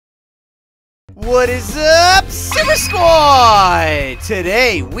What is up, Super Squad?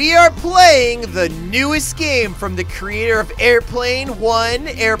 Today we are playing the newest game from the creator of Airplane 1,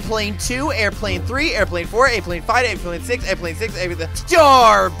 Airplane 2, Airplane 3, Airplane 4, Airplane 5, Airplane 6, Airplane 6, Airplane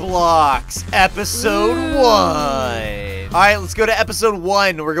Starblox Episode 1. Alright, let's go to Episode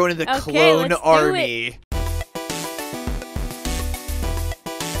 1. We're going to the Clone Army.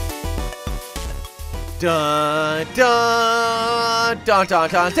 Dun dun dun dun dun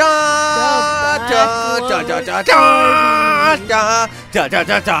dun dun dun dun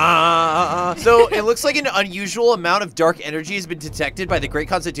dun dun. So it looks like an unusual amount of dark energy has been detected by the Great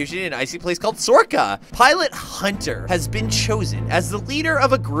Constitution in an icy place called Sorka. Pilot Hunter has been chosen as the leader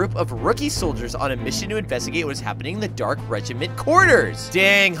of a group of rookie soldiers on a mission to investigate what is happening in the Dark Regiment quarters.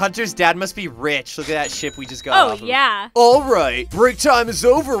 Dang, Hunter's dad must be rich. Look at that ship we just got off of. Oh, yeah. All right, break time is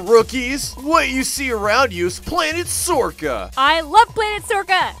over, rookies. What you see around you is Planet Sorka. I love Planet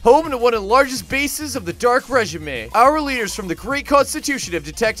Sorka. Home to one of the largest bases of the Dark Regiment. Our leaders from the Great Constitution have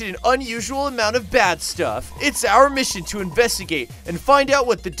detected an unusual amount of bad stuff. It's our mission to investigate and find out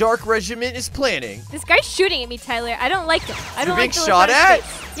what the Dark Regiment is planning. This guy's shooting at me, Tyler. I don't like him. I don't You're like being shot at?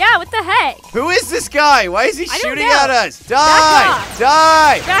 Yeah, what the heck? Who is this guy? Why is he shooting know. at us? Die! Back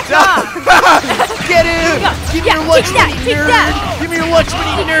Die! Back Die! Get him! Give me your lunch money, nerd! Give me your lunch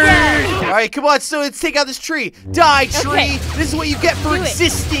money, nerd! Alright, come on, so let's take out this tree. Die, tree! Okay. This is what you get for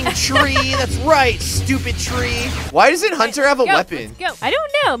existing, tree! That's right, stupid tree! Why doesn't Hunter have a weapon? Let's go. I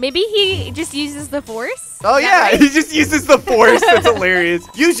don't know. Maybe he just uses the Force? Oh yeah, right? he just uses the Force. That's hilarious.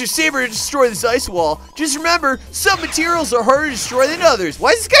 Use your saber to destroy this ice wall. Just remember, some materials are harder to destroy than others.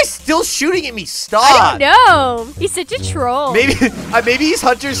 Why is this guy still shooting at me? Stop. I don't know. He's such a troll. Maybe he's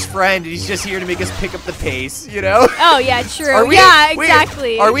Hunter's friend and he's just here to make us pick up the pace, you know? Oh yeah, true.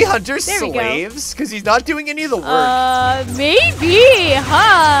 Exactly. Are we Hunter's There we go. slaves? Because he's not doing any of the work. Maybe,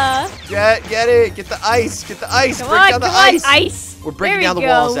 huh? Get it. Get the ice. Get the ice. Come Break on, down the come ice. on, ice. We're breaking There down the we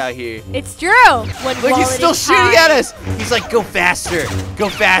walls go. out here. It's true. Look, he's still shooting at us. He's like, go faster. Go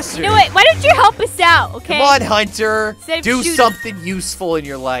faster. You know what? Why don't you help us out, okay? Come on, Hunter. Instead of Do shooting. something useful in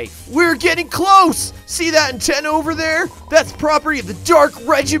your life. We're getting close. See that antenna over there? That's property of the Dark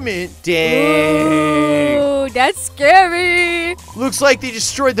Regiment. Dang. Ooh, that's scary. Looks like they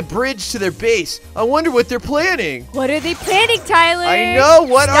destroyed the bridge to their base. I wonder what they're planning. What are they planning, Tyler? I know.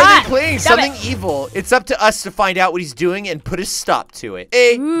 What are they planning? Stop Something it. evil. It's up to us to find out what he's doing and put a stop to it.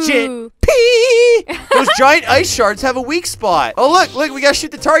 Agent Ooh. P. Those giant ice shards have a weak spot. Oh, look. We gotta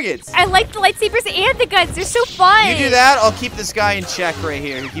shoot the targets. I like the lightsabers and the guns. They're so fun. You do that, I'll keep this guy in check right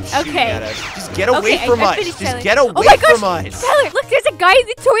here who keeps shooting at us. Just get away from us. Just get away from us. Tyler, look, there's a guy in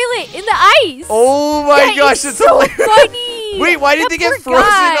the toilet in the ice. Oh my gosh, that's so hilarious. funny. Wait, why did they get frozen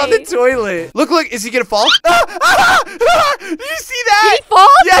on the toilet? Look, is he gonna fall? Did you see that? Did he fall?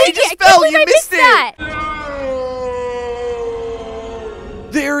 Yeah, he just fell. You missed it. That.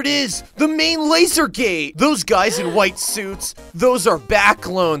 There it is, the main laser gate. Those guys in white suits, those are back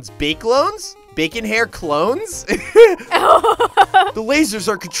clones. Bake clones? Bacon hair clones? The lasers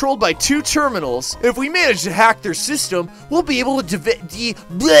are controlled by 2 terminals. If we manage to hack their system, we'll be able to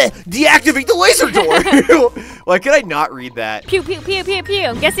deactivate the laser door. Why could I not read that? Pew, pew, pew, pew, pew.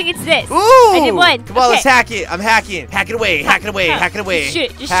 I'm guessing it's this. Ooh! I did one. Come on, let's hack it. I'm hacking. Hack it away. Hack it away. Hack it away. Just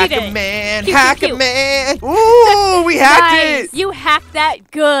shoot it. Just hack shoot a it. man. Pew, Hack pew, a pew. man. Ooh, we hacked it. You hacked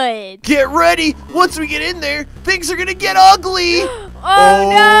that good. Get ready. Once we get in there, things are gonna get ugly. Oh,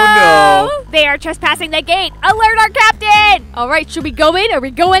 no. They are trespassing the gate. Alert our captain. All right, should we go in? Are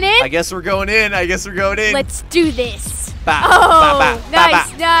we going in? I guess we're going in. Let's do this. Ba, Oh, ba, ba,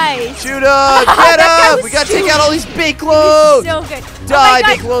 nice, ba, ba. nice. Shoot up. Get That guy up. was We gotta so- take out all these big clones. So good. Die, oh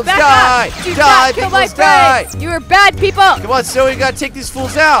big clones, back die. Up. Do Die, not big kill my clones, die. friends. You are bad people. Come on, so we gotta take these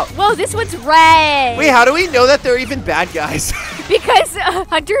fools out. Whoa, this one's red. Wait, how do we know that they're even bad guys? Because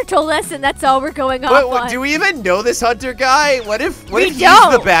Hunter told us, and that's all we're going off on. Do we even know this Hunter guy? What if he's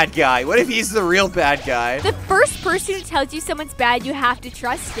don't. the bad guy? What if he's the real bad guy? The first person who tells you someone's bad, you have to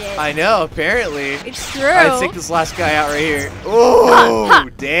trust it. I know, apparently. It's true. All right, let's take this last guy out right here. Oh,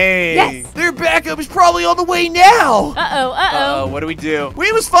 dang. Yes. Their backup is probably on the way now. Uh-oh. What do?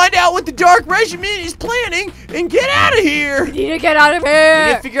 We must find out what the Dark Regiment is planning and get out of here. We need to get out of We here.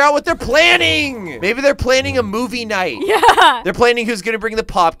 need to figure out what they're planning. Maybe they're planning a movie night. Yeah. They're planning who's going to bring the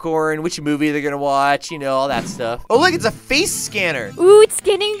popcorn, which movie they're going to watch, you know, all that stuff. Oh, look, it's a face scanner. Ooh, it's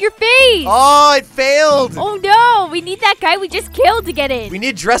scanning your face. Oh, it failed. Oh, no. We need that guy we just killed to get in. We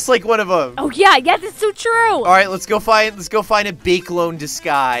need to dress like one of them. Oh, yeah, that's so true. All right, let's go find a bake loan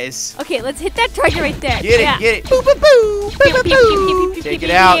disguise. Okay, let's hit that target right there. Get it. Boo, boo, boo. Boo, boo, boo. Take it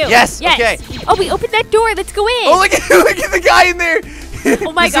out. Yes, okay. Oh, we opened that door. Let's go in. Oh, look at the guy in there.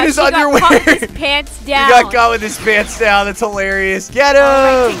 Oh my He's in gosh, his he underwear. got caught with his pants down. He got caught with his pants down. That's hilarious. Get him!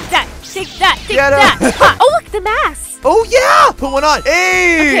 All right, take that, take Get that. him. Ha. Oh, look, the mask. Oh, yeah! Put one on.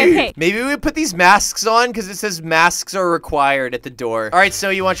 Hey! Okay. Maybe we put these masks on because it says masks are required at the door. All right,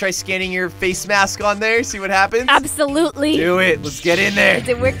 so you want to try scanning your face mask on there? See what happens? Absolutely. Do it. Let's get in there. Is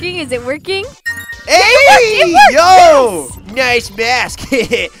it working? Is it working? Hey! It worked, Yo! Nice mask.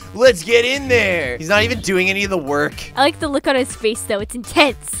 Let's get in there. He's not even doing any of the work. I like the look on his face, though. It's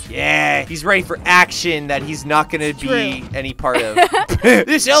intense. Yeah, he's ready for action that he's not going to be any part of.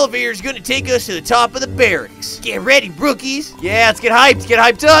 This elevator is going to take us to the top of the barracks. Get ready, rookies. Yeah, let's get hyped. Get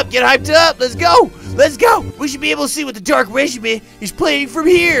hyped up. Get hyped up. Let's go. Let's go. We should be able to see what the Dark Regiment is planning from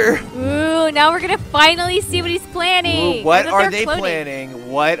here. Ooh, now we're going to finally see what he's planning. Ooh, what Look are at they their cloning. planning?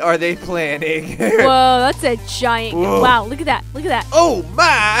 What are they planning? Whoa, that's a giant. Whoa. Wow, look at that. Look at that. Oh,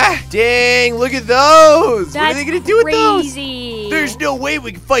 my. Dang, look at those. That's what are they going to do with those? crazy. There's no way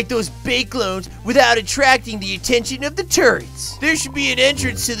we can fight those bait clones without attracting the attention of the turrets. There should be an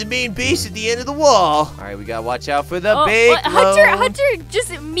entrance to the main base at the end of the wall. All right, we gotta watch out for the bait clone. Hunter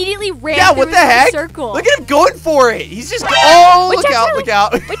just immediately ran Yeah, through what the his heck? circle. Look at him going for it. He's just, oh, look out, look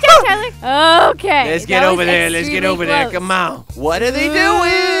out. Watch out, Tyler. Okay. Let's get that over was there. Let's get extremely over there. close. Come on. What are they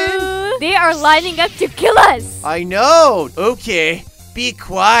doing? Ooh, they are lining up to kill us. I know. Okay, be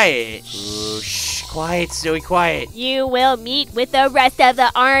quiet. Ooh, shh, quiet, Snowy, quiet. You will meet with the rest of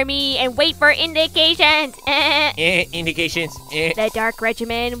the army and wait for indications. Indications. The Dark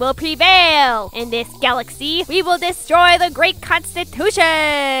Regiment will prevail. In this galaxy, we will destroy the Great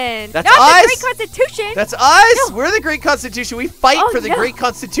Constitution. That's Not us. the Great Constitution. That's us. No. We're the Great Constitution. We fight Oh, for the no. Great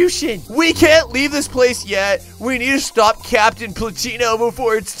Constitution. We can't leave this place yet. We need to stop Captain Platino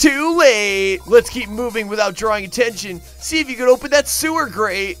before it's too late. Let's keep moving without drawing attention. See if you can open that sewer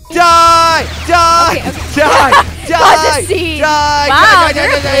grate. Die! Die! Okay, okay. Die! Die! Got the scene. Die! Wow, Die! they're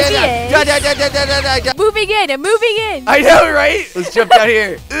Die! Die! oblivious. Die! Die! Die! Die! Die! Die! Die! Moving in. I'm moving in. I know, right? Let's jump down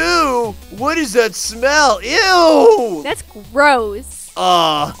here. Ew! What is that smell? Ew! That's gross.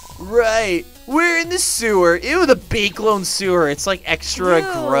 Right. We're in the sewer. Ew, the Bakelone sewer. It's like extra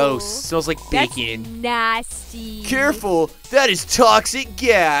Ew. gross. Smells like That's bacon. nasty. Careful. That is toxic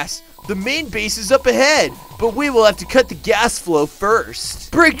gas. The main base is up ahead, but we will have to cut the gas flow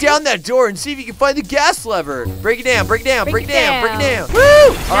first. Break down that door and see if you can find the gas lever. Break it down, break it down, break it down, break it down.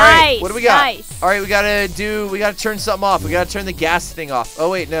 Woo! All right, what do we got? Nice. All right, we gotta turn something off. We gotta turn the gas thing off.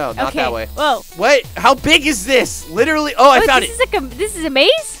 Oh, wait, no, not that way. Whoa. Wait, how big is this? Literally, oh, I found it. This is a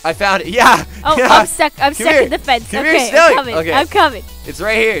maze? I found it, yeah. Oh, yeah. I'm stuck here. in the fence. Come here, Okay, Snowy. I'm coming. Okay. I'm coming. It's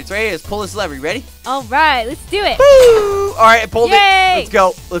right here, it's right here. Let's pull this lever. You ready? All right, let's do it. Woo! All right, I pulled Yay! it. Let's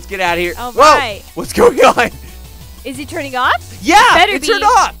go. Let's get out of here. All Whoa! right. What's going on? Is it turning off? Yeah, Better it be. turned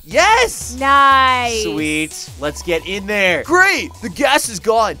off. Yes. Nice. Sweet. Let's get in there. Great. The gas is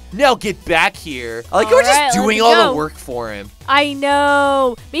gone. Now get back here. I like how we're All right, just doing let's all go. the work for him. I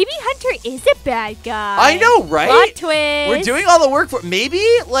know. Maybe Hunter is a bad guy. I know, right? Plot twist. We're doing all the work for maybe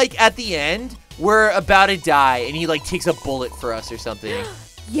like at the end we're about to die and he like takes a bullet for us or something.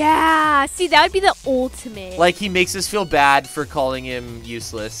 Yeah. See, that would be the ultimate. Like he makes us feel bad for calling him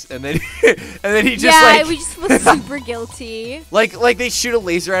useless, and then he just yeah, like we just feel super guilty. like they shoot a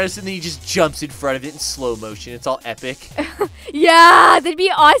laser at us and then he just jumps in front of it in slow motion. It's all epic. Yeah, that'd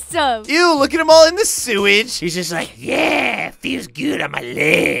be awesome. Ew, look at him all in the sewage. He's just like, yeah, feels good on my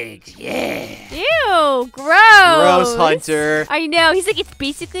legs. Yeah. Ew, gross. Gross, Hunter. I know. He's like, it's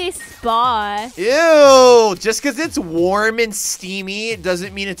basically a spa. Ew, just because it's warm and steamy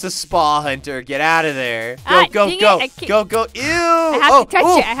doesn't mean it's a spa, Hunter. Get out of there. Go, Ah, go, dang go. it, I can't- Go. Ew. I have to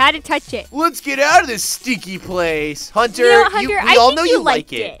touch it. I had to touch it. Let's get out of this stinky place. Hunter, You know, Hunter, we I all think know you you like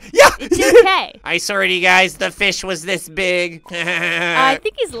liked it. it. Yeah. It's okay. I swear to you guys, the fish was this big. I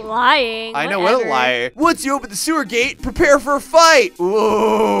think he's lying. I know, what a Whatever. liar. Once you open the sewer gate, prepare for a fight.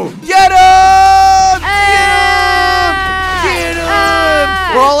 Ooh. Get him! Get him!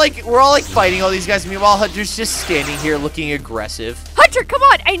 Ah! We're all like fighting all these guys. Meanwhile, Hunter's just standing here looking aggressive. Hunter, come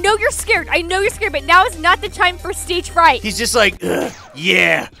on. I know you're scared. But now is not the time for stage fright. He's just like, ugh,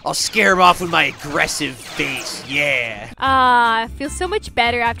 yeah, I'll scare him off with my aggressive face. Yeah. I feel so much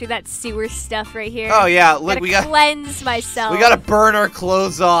better after that sewer stuff right here. Oh yeah, look, Gotta we got cleanse myself. we gotta burn our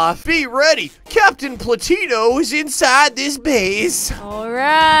clothes off. Be ready. Captain Platino is inside this base. All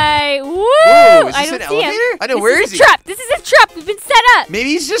right. Woo! Whoa, is I this don't an see him. elevator? I know, This where is is a he? trap. This is a trap. We've been set up. Maybe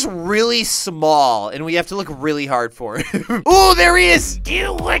he's just really small, and we have to look really hard for him. Oh, there he is!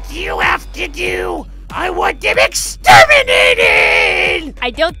 Do what you have to do. I want them exterminated! I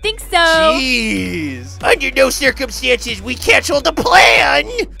don't think so. Jeez. Under no circumstances, we canceled the plan!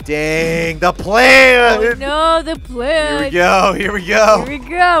 Dang, the plan! Oh no, the plan. Here we go. Here we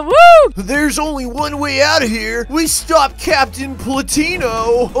go. Woo! There's only one way out of here. We stop Captain Platino.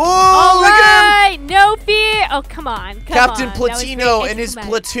 Oh, All look at him! right, no fear. Oh, come on. Captain on. That was Platino very and his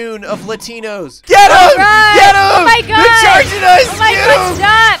anticlimactic. platoon of Latinos. Get him! Right. Get him! Oh my God! They're charging us! Oh my Get God, him!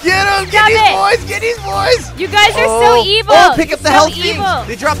 stop! Get him! Stop Get it. these boys! Get these boys! You guys are so evil. Oh, pick up the so health evil. things.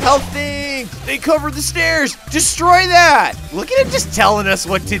 They drop health things. They cover the stairs. Destroy that. Look at him just telling us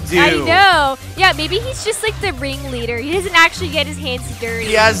what to do. I know. Yeah, maybe he's just like the ringleader. He doesn't actually get his hands dirty.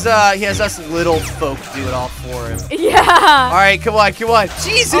 He has us little folk do it all for him. Yeah. All right, come on.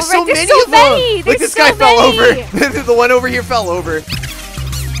 Jeez, there's so There's many so of them. many. Look, There's this so guy fell many. over. The one over here fell over.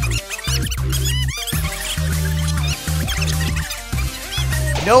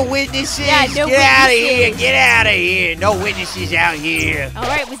 No witnesses. Yeah, no Get out of witnesses. here. Get out of here. No witnesses out here. All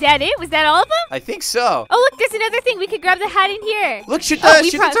right, was that it? Was that all of them? I think so. Oh, look, there's another thing. We could grab the hat in here. Look, shoot Oh,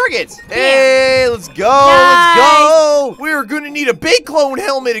 the targets. Yeah. Hey, let's go. Nice. Let's go. We're going to need a big clone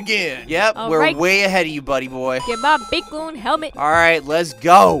helmet again. Yep, All we're right. way ahead of you, buddy boy. Get my big balloon helmet. All right, let's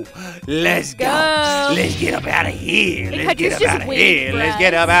go. Let's go. Go. Let's get up out of here. Hey, Let's Hunter's get up just out of waiting here. for Let's us.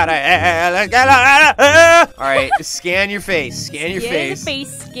 get up out of here. Let's get up out of here. All right, scan your face. Scan your Scan in the face.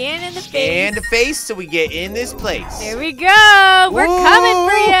 face. Scan in the face. Scan the face so we get in this place. There we go. We're coming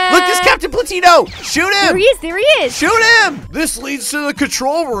for Ooh, you. Look, this Captain Platino. Shoot him. There he is. There he is. Shoot him! This leads to the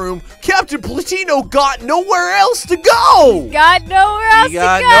control room. Captain Platino got nowhere else to go. Got nowhere else He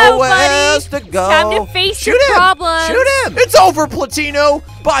got to go, nowhere buddy. else to go. Time to face Shoot your him! problems. Shoot him! It's over, Platino.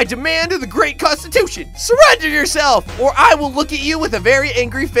 By demand of the Great Constitution, surrender yourself, or I will look at you with a very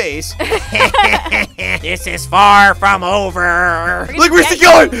angry face. This is far from over. We're gonna Look, where's he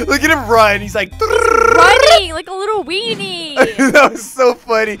get going? Look at him run. He's like Running like a little weenie. That was so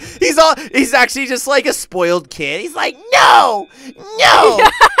funny. He's actually just like a spoiled kid. He's like, no.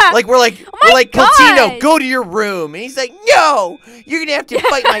 Like we're like Platino, go to your room. And he's like, no, you're gonna have to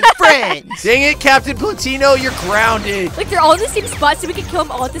fight my friends. Dang it, Captain Platino, you're grounded. Like they're all in the same spot, so we can kill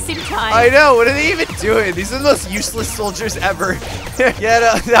them all at the same time. I know, what are they even doing? These are the most useless soldiers ever. Yeah,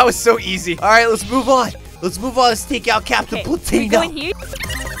 no, that was so easy. All right, let's move on. Let's take out Captain Okay, Platino. we go in here.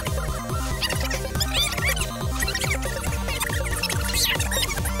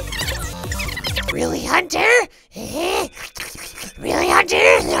 Really, Hunter? Really, Hunter?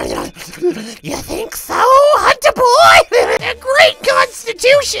 You think so, Hunter boy? The Great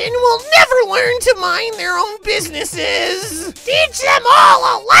Constitution will never learn to mind their own businesses. Teach them all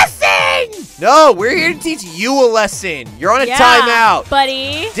a lesson! No, we're here to teach you a lesson. You're on a timeout.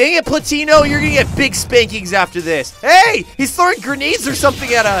 Buddy. Dang it, Platino, you're gonna get big spankings after this. Hey, he's throwing grenades or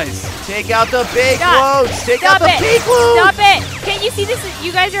something at us. Take out the big loads. Take out the big loads. Stop it. Can't you see this?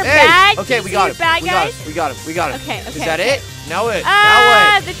 You guys are Hey, bad. okay, Can we you got see him. the bad guys? We got him. Okay. Is that it? Now what?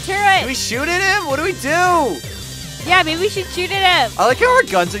 Ah, now what? the turret. Do we shoot at him? What do we do? Yeah, maybe we should shoot at him. I like how our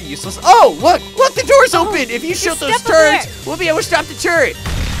guns are useless. Oh, look, the door's open. If you shoot those step over turrets, we'll be able to stop the turret.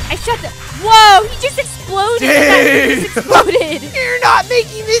 I shot the. Whoa! He just exploded. Dang. He just exploded. You're not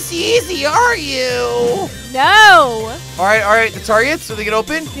making this easy, are you? No. All right, the targets, so they get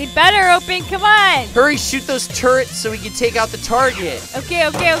open. They better open. Come on. Hurry, shoot those turrets so we can take out the target. Okay.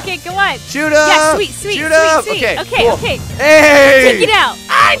 Come on. Shoot him. Yeah, sweet. Shoot him. Okay, cool. Okay. Hey. Take it out.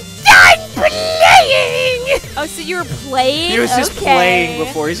 I'm done playing. Oh, so you were playing? He was just playing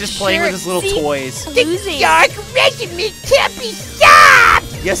before. He's just playing with his little See? toys. Losing. Dark regiment can't be stopped.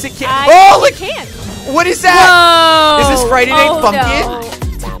 Yes, it can. Oh, look. it can. What is that? Whoa. Is this Friday Night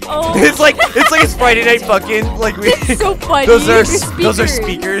Funkin'? No. Oh. It's like it's Friday Night Funkin'. Like we. It's so funny. Those are Speakers.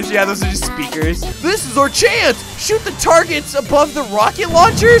 speakers. Yeah, those are just speakers. This is our chance. Shoot the targets above the rocket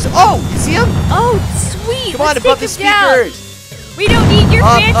launchers. Oh, you see them? Oh, sweet. Come on, Let's above take the them down. speakers. We don't need your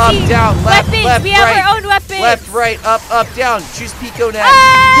Up, fancy down, left, weapons. left, we have right. our own weapons. Left, right, up, down. Choose Pico next.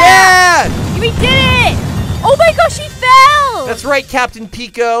 Ah! Yeah! We did it. Oh my gosh, he fell. That's right, Captain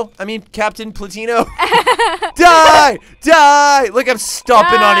Platino. Die! Look, I'm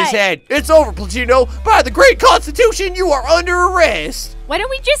stomping on his head. It's over, Platino. By the Great Constitution, you are under arrest. Why don't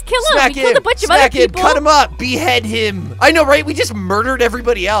we just kill him? Smack We killed a bunch of other Smack him. people. Cut him up. Behead him. I know, right? We just murdered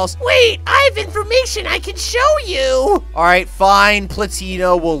everybody else. Wait, I have information I can show you. All right, fine,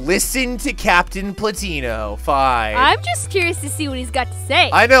 Platino. We'll listen to Captain Platino. Fine. I'm just curious to see what he's got to say.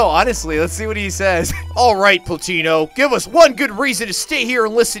 I know, honestly. Let's see what he says. All right, Platino. Give us one good reason to stay here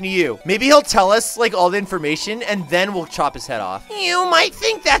and listen to you. Maybe he'll tell us, like, all the information, and then we'll chop his head off. You might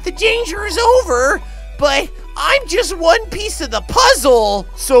think that the danger is over, but I'm just one piece of the puzzle.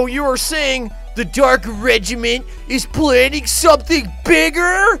 So you are saying The Dark Regiment is planning something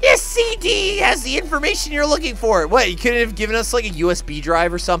bigger? Yes, CD has the information you're looking for. What, you couldn't have given us like a USB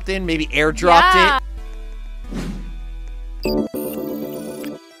drive or something? Maybe airdropped it?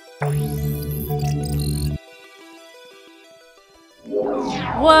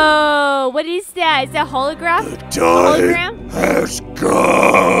 Whoa, what is that? Is that hologram? The time has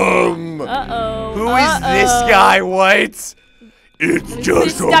come. Uh-oh. Who is this guy, White? It's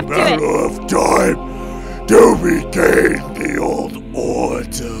just a matter of time to regain the old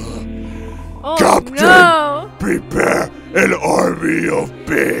order. Oh, Captain, no. prepare an army of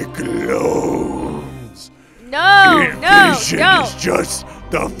big loans. Vision is just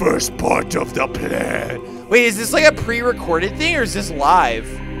the first part of the plan. Wait, is this like a pre-recorded thing or is this live?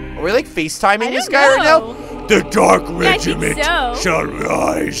 Are we like FaceTiming this guy right now? The Dark Regiment shall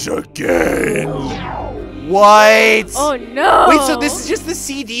rise again. What? Oh no! Wait, so this is just the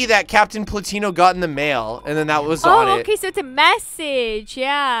CD that Captain Platino got in the mail, and then that was on it. Oh, okay, so it's a message,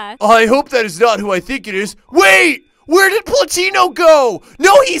 yeah. I hope that is not who I think it is. Wait! Where did Platino go?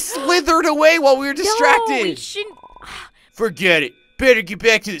 No, he slithered away while we were distracted. No, we shouldn't. Forget it. Better get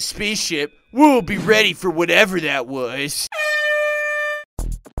back to the spaceship. We'll be ready for whatever that was.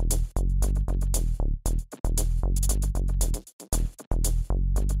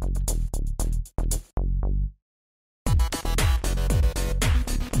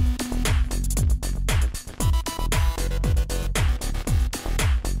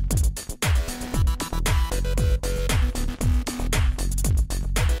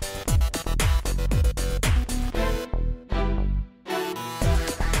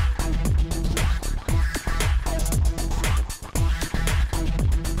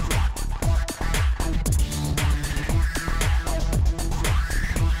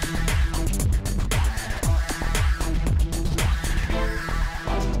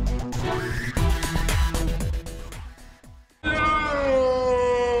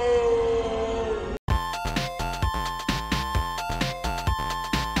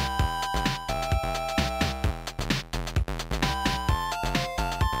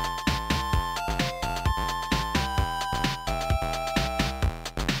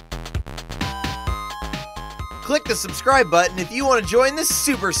 Click the subscribe button if you want to join the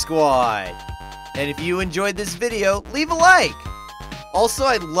Super Squad. And if you enjoyed this video, leave a like. Also,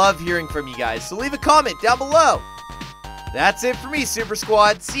 I love hearing from you guys, so leave a comment down below. That's it for me, Super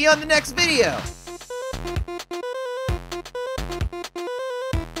Squad. See you on the next video.